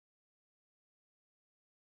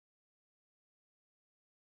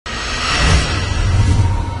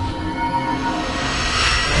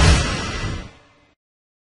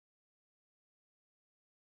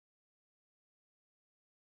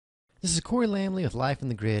This is Corey Lamley with Life in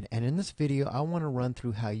the Grid, and in this video I want to run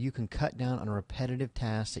through how you can cut down on repetitive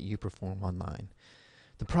tasks that you perform online.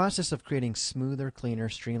 The process of creating smoother, cleaner,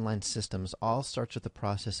 streamlined systems all starts with the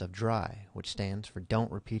process of DRY, which stands for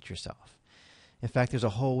Don't Repeat Yourself. In fact, there's a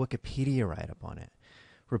whole Wikipedia write-up on it.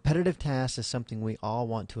 Repetitive tasks is something we all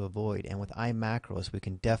want to avoid, and with iMacros we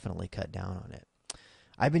can definitely cut down on it.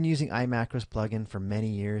 I've been using iMacros plugin for many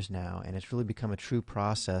years now, and it's really become a true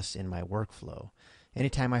process in my workflow.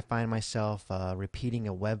 Anytime I find myself repeating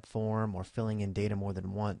a web form or filling in data more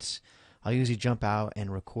than once, I'll usually jump out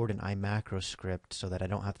and record an iMacros script so that I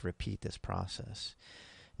don't have to repeat this process.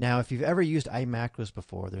 Now, if you've ever used iMacros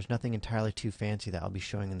before, there's nothing entirely too fancy that I'll be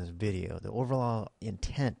showing in this video. The overall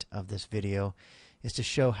intent of this video is to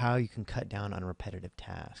show how you can cut down on repetitive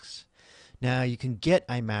tasks. Now, you can get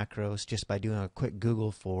iMacros just by doing a quick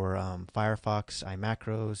Google for Firefox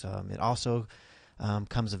iMacros. It also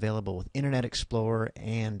comes available with Internet Explorer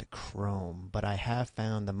and Chrome, but I have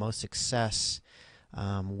found the most success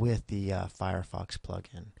with the Firefox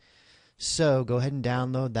plugin. So go ahead and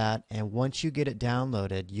download that, and once you get it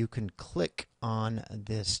downloaded, you can click on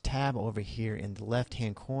this tab over here in the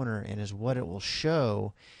left-hand corner, and what it will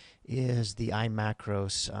show is the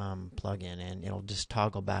iMacros plugin, and it'll just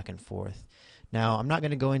toggle back and forth. Now, I'm not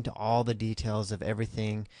going to go into all the details of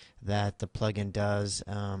everything that the plugin does,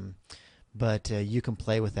 but you can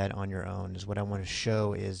play with that on your own. What I want to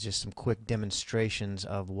show is just some quick demonstrations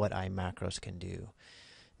of what iMacros can do.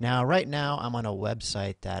 Now, right now, I'm on a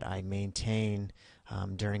website that I maintain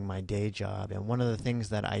during my day job, and one of the things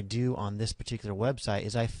that I do on this particular website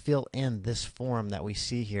is I fill in this form that we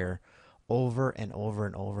see here over and over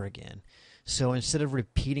and over again. So instead of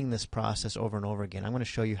repeating this process over and over again, I'm going to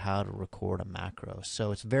show you how to record a macro.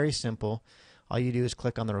 So it's very simple. All you do is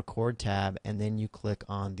click on the record tab, and then you click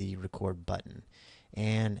on the record button.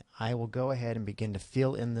 And I will go ahead and begin to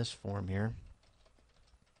fill in this form here.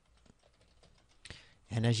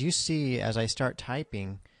 And as you see, as I start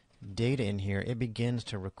typing data in here, it begins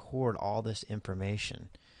to record all this information.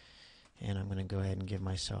 And I'm going to go ahead and give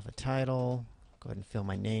myself a title. Go ahead and fill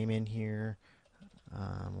my name in here.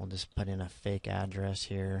 We'll just put in a fake address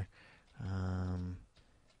here.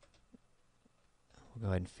 We'll go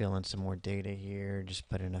ahead and fill in some more data here. Just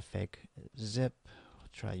put in a fake zip. We'll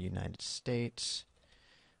try United States.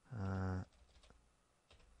 And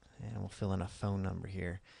we'll fill in a phone number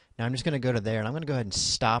here. Now I'm just going to go to there, and I'm going to go ahead and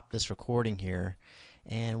stop this recording here.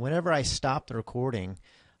 And whenever I stop the recording,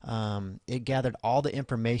 it gathered all the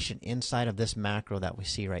information inside of this macro that we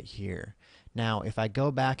see right here. Now, if I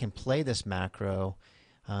go back and play this macro,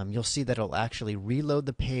 you'll see that it'll actually reload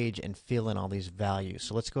the page and fill in all these values.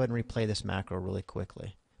 So let's go ahead and replay this macro really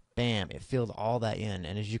quickly. Bam, it filled all that in,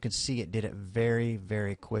 and as you can see, it did it very,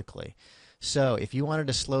 very quickly. So if you wanted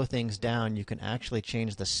to slow things down, you can actually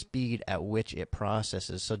change the speed at which it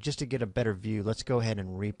processes. So just to get a better view, let's go ahead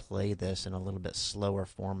and replay this in a little bit slower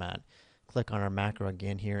format. Click on our macro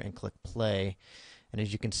again here and click play, and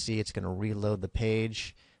as you can see, it's going to reload the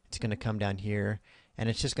page. It's going to come down here, and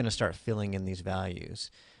it's just going to start filling in these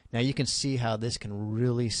values. Now you can see how this can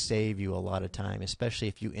really save you a lot of time, especially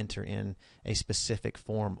if you enter in a specific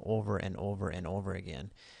form over and over and over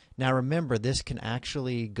again. Now remember, this can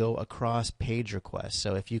actually go across page requests.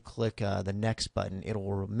 So if you click the next button, it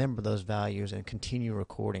will remember those values and continue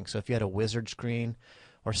recording. So if you had a wizard screen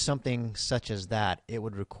or something such as that, it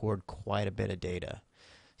would record quite a bit of data.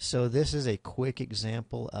 So this is a quick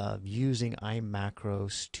example of using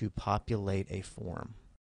iMacros to populate a form.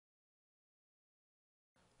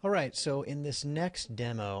 Alright, so in this next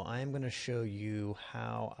demo, I'm going to show you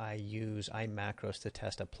how I use iMacros to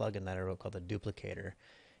test a plugin that I wrote called the Duplicator.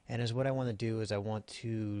 And what I want to do is I want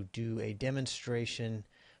to do a demonstration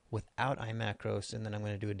without iMacros, and then I'm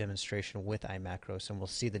going to do a demonstration with iMacros, and we'll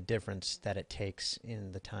see the difference that it takes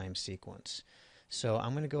in the time sequence. So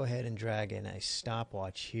I'm going to go ahead and drag in a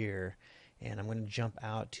stopwatch here, and I'm going to jump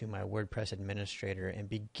out to my WordPress administrator and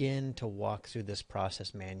begin to walk through this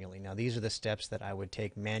process manually. Now these are the steps that I would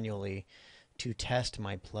take manually to test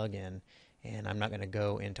my plugin, and I'm not going to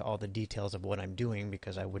go into all the details of what I'm doing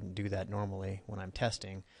because I wouldn't do that normally when I'm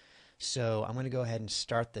testing. So I'm going to go ahead and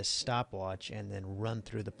start this stopwatch and then run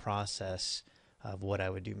through the process of what I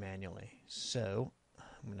would do manually. So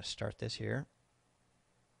I'm going to start this here.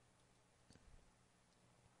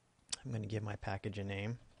 I'm going to give my package a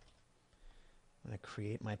name. I'm going to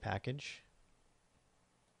create my package.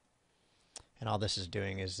 And all this is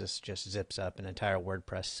doing is this just zips up an entire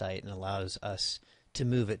WordPress site and allows us to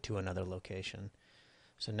move it to another location.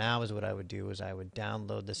 So now what I would do is I would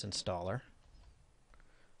download this installer.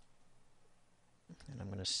 And I'm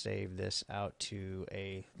going to save this out to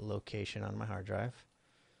a location on my hard drive.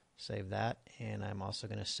 Save that, and I'm also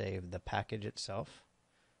going to save the package itself,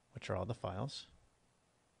 which are all the files.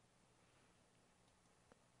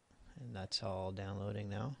 And that's all downloading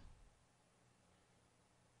now.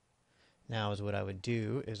 Now is what I would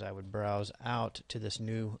do is I would browse out to this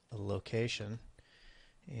new location,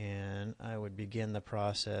 and I would begin the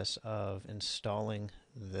process of installing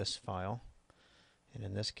this file. And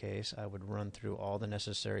in this case, I would run through all the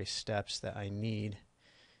necessary steps that I need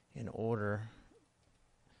in order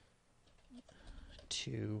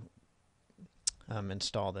to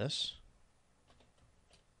install this.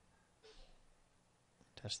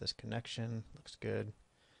 Test this connection. Looks good.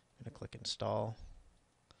 I'm going to click install.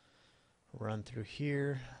 Run through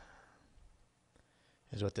here.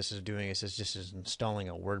 Is what this is doing is it's just installing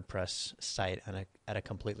a WordPress site at a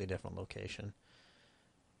completely different location.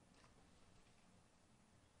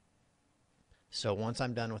 So once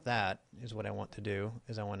I'm done with that, is what I want to do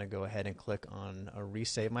is I want to go ahead and click on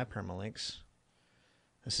resave my permalinks.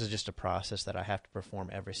 This is just a process that I have to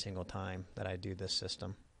perform every single time that I do this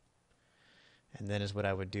system. And then is what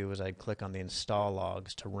I would do is I'd click on the install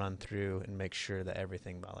logs to run through and make sure that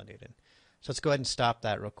everything validated. So let's go ahead and stop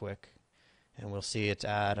that real quick, and we'll see it's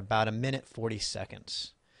at about 1:40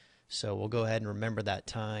 seconds. So we'll go ahead and remember that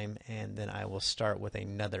time, and then I will start with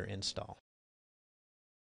another install.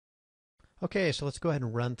 Okay, so let's go ahead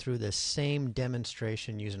and run through this same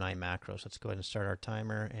demonstration using iMacros. Let's go ahead and start our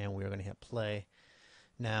timer, and we're going to hit play.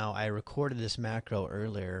 Now, I recorded this macro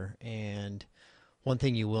earlier, and one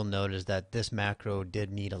thing you will note is that this macro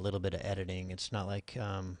did need a little bit of editing. It's not like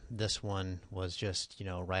this one was just,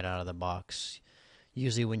 right out of the box.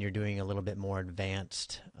 Usually when you're doing a little bit more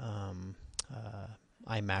advanced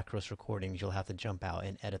iMacros recordings, you'll have to jump out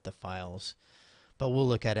and edit the files. But we'll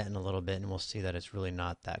look at it in a little bit, and we'll see that it's really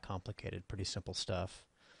not that complicated. Pretty simple stuff.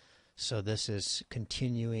 So this is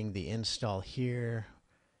continuing the install here,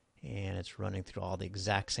 and it's running through all the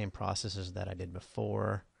exact same processes that I did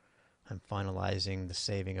before. I'm finalizing the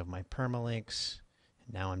saving of my permalinks,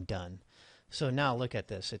 and now I'm done. So now look at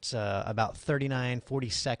this. It's about 40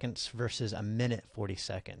 seconds versus 1:40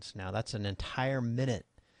 seconds. Now that's an entire minute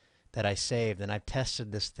that I saved, and I've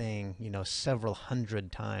tested this thing, several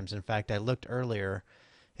hundred times. In fact, I looked earlier,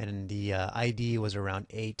 and the ID was around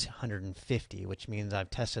 850, which means I've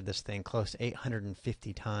tested this thing close to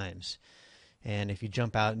 850 times. And if you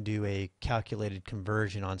jump out and do a calculated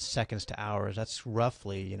conversion on seconds to hours, that's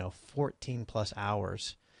roughly 14 plus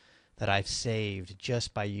hours that I've saved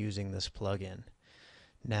just by using this plugin.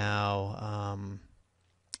 Now,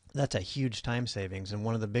 that's a huge time savings, and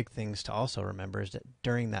one of the big things to also remember is that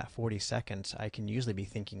during that 40 seconds, I can usually be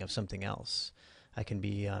thinking of something else. I can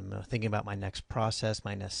be thinking about my next process,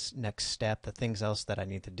 my next step, the things else that I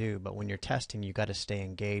need to do. But when you're testing, you got to stay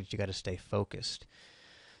engaged, you got to stay focused.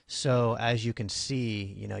 So as you can see,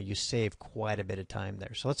 you save quite a bit of time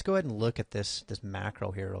there. So let's go ahead and look at this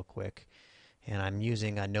macro here real quick. And I'm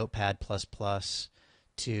using a Notepad++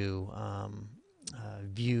 to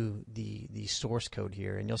view the source code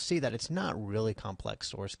here. And you'll see that it's not really complex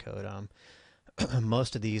source code.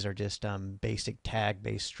 Most of these are just basic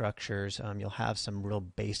tag-based structures. You'll have some real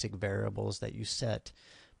basic variables that you set,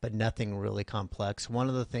 but nothing really complex. One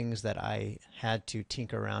of the things that I had to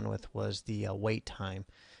tinker around with was the wait time.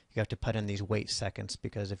 You have to put in these wait seconds,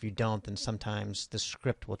 because if you don't, then sometimes the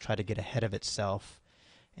script will try to get ahead of itself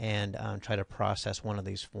and try to process one of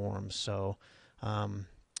these forms. So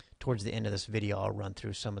towards the end of this video, I'll run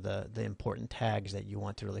through some of the important tags that you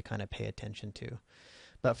want to really kind of pay attention to.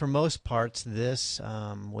 But for most parts, this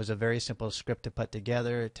was a very simple script to put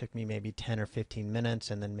together. It took me maybe 10 or 15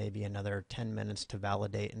 minutes, and then maybe another 10 minutes to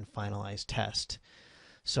validate and finalize test.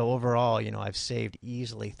 So overall, I've saved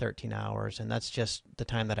easily 13 hours, and that's just the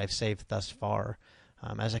time that I've saved thus far.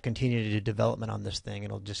 As I continue to do development on this thing,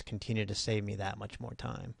 it'll just continue to save me that much more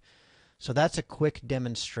time. So that's a quick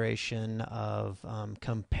demonstration of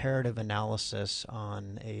comparative analysis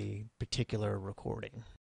on a particular recording.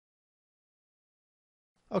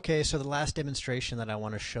 Okay, so the last demonstration that I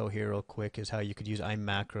want to show here real quick is how you could use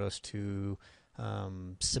iMacros to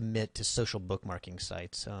submit to social bookmarking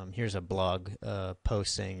sites. Here's a blog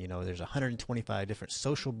post saying, there's 125 different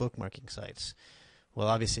social bookmarking sites. Well,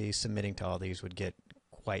 obviously, submitting to all these would get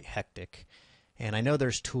quite hectic. And I know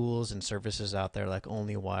there's tools and services out there like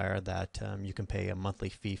OnlyWire that you can pay a monthly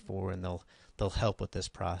fee for, and they'll help with this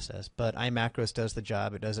process. But iMacros does the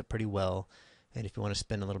job. It does it pretty well. And if you want to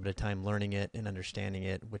spend a little bit of time learning it and understanding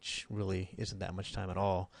it, which really isn't that much time at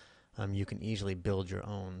all, you can easily build your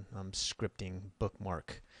own scripting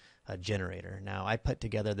bookmark generator. Now, I put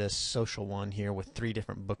together this social one here with 3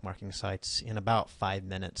 different bookmarking sites in about 5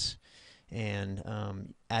 minutes. and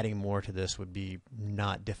adding more to this would be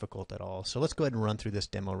not difficult at all. So let's go ahead and run through this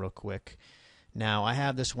demo real quick. Now I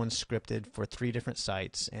have this one scripted for 3 different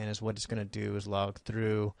sites, and what it's going to do is log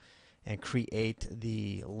through and create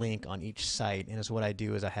the link on each site. And what I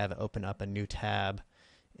do is I have it open up a new tab,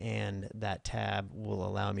 and that tab will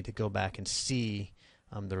allow me to go back and see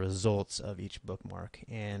the results of each bookmark.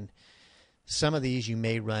 And some of these you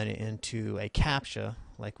may run into a CAPTCHA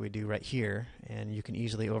like we do right here, and you can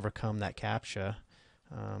easily overcome that CAPTCHA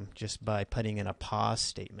just by putting in a pause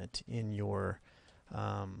statement in your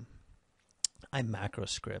iMacros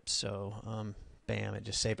script. So bam, it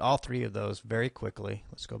just saved all 3 of those very quickly.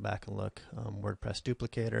 Let's go back and look. WordPress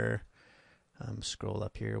duplicator, scroll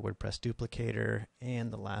up here, WordPress duplicator,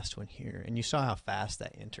 and the last one here. And you saw how fast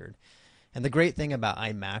that entered. And the great thing about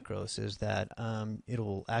iMacros is that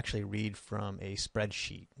it'll actually read from a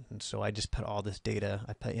spreadsheet. And so I just put all this data,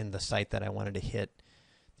 I put in the site that I wanted to hit,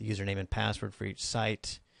 the username and password for each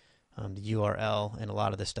site, the URL, and a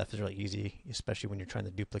lot of this stuff is really easy, especially when you're trying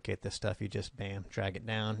to duplicate this stuff. You just, bam, drag it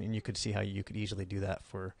down, and you could see how you could easily do that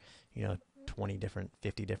for 20 different,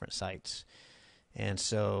 50 different sites. And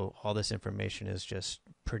so all this information is just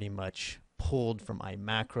pretty much pulled from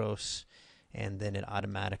iMacros, and then it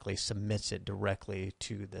automatically submits it directly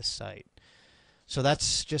to this site. So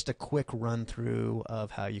that's just a quick run through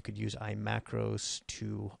of how you could use iMacros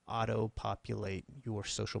to auto-populate your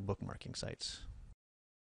social bookmarking sites.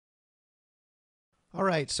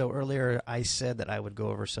 Alright, so earlier I said that I would go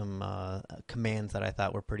over some commands that I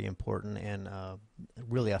thought were pretty important and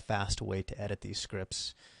really a fast way to edit these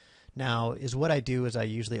scripts. Now, what I do is I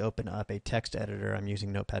usually open up a text editor. I'm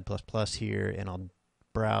using Notepad++ here, and I'll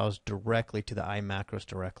browse directly to the iMacros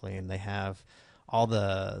directly, and they have all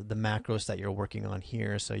the macros that you're working on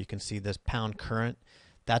here. So you can see this #current.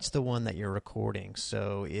 That's the one that you're recording.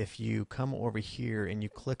 So if you come over here and you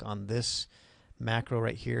click on this macro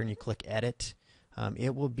right here and you click edit,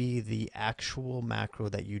 it will be the actual macro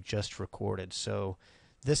that you just recorded. So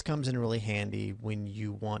this comes in really handy when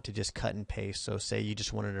you want to just cut and paste. So say you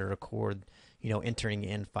just wanted to record, entering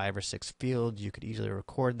in 5 or 6 fields, you could easily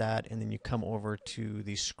record that, and then you come over to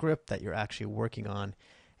the script that you're actually working on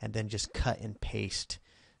and then just cut and paste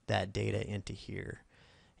that data into here.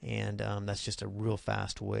 And that's just a real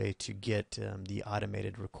fast way to get the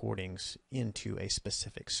automated recordings into a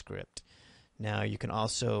specific script. Now you can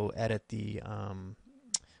also edit the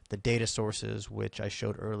data sources, which I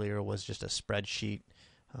showed earlier was just a spreadsheet.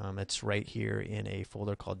 It's right here in a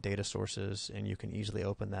folder called data sources, and you can easily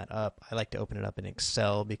open that up. I like to open it up in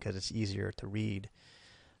Excel because it's easier to read.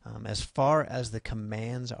 As far as the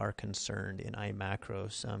commands are concerned in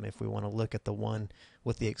iMacros, if we want to look at the one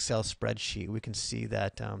with the Excel spreadsheet, we can see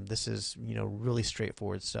that this is really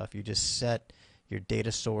straightforward stuff. You just set your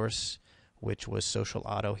data source, which was Social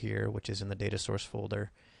Auto here, which is in the data source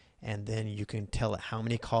folder, and then you can tell it how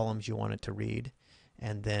many columns you want it to read,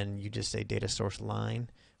 and then you just say data source line,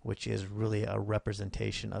 which is really a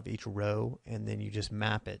representation of each row, and then you just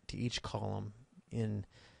map it to each column in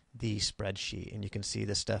the spreadsheet. And you can see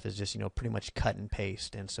this stuff is just pretty much cut and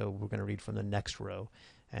paste, and so we're going to read from the next row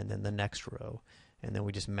and then the next row, and then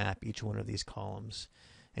we just map each one of these columns.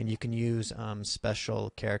 And you can use special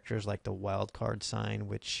characters like the wildcard sign,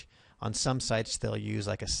 which on some sites they'll use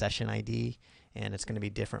like a session ID, and it's going to be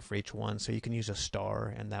different for each one. So you can use a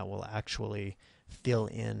star, and that will actually fill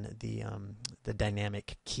in the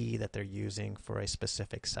dynamic key that they're using for a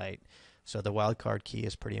specific site. So the wildcard key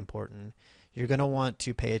is pretty important. You're going to want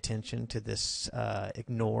to pay attention to this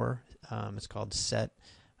ignore. It's called set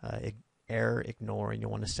error ignore, and you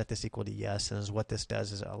want to set this equal to yes. And what this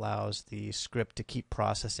does is it allows the script to keep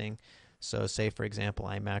processing. So say, for example,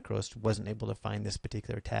 iMacros wasn't able to find this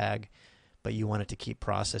particular tag, but you want it to keep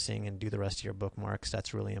processing and do the rest of your bookmarks.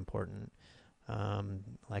 That's really important.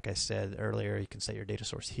 Like I said earlier, you can set your data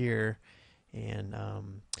source here. And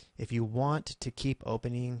if you want to keep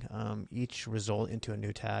opening each result into a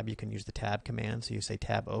new tab, you can use the tab command. So you say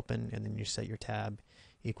tab open, and then you set your tab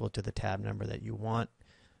equal to the tab number that you want.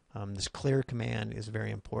 This clear command is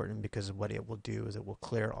very important because what it will do is it will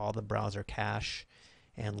clear all the browser cache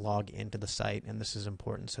and log into the site. And this is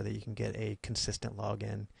important so that you can get a consistent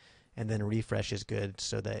login. And then refresh is good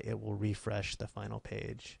so that it will refresh the final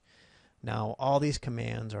page. Now, all these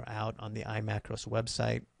commands are out on the iMacros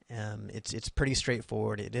website. It's pretty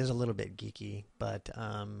straightforward. It is a little bit geeky, but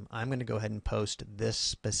I'm going to go ahead and post this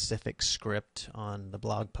specific script on the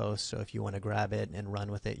blog post. So if you want to grab it and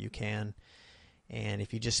run with it, you can. And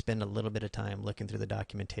if you just spend a little bit of time looking through the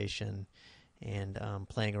documentation and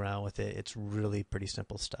playing around with it, it's really pretty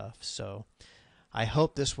simple stuff. So I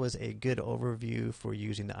hope this was a good overview for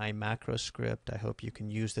using the iMacros script. I hope you can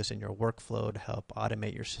use this in your workflow to help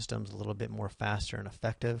automate your systems a little bit more faster and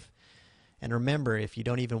effective. And remember, if you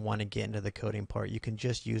don't even want to get into the coding part, you can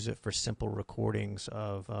just use it for simple recordings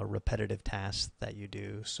of repetitive tasks that you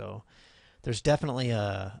do. So there's definitely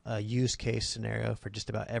a use case scenario for just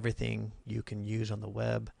about everything you can use on the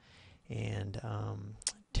web. And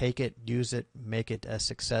take it, use it, make it a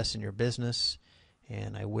success in your business.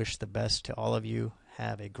 And I wish the best to all of you.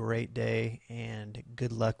 Have a great day and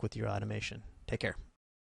good luck with your automation. Take care.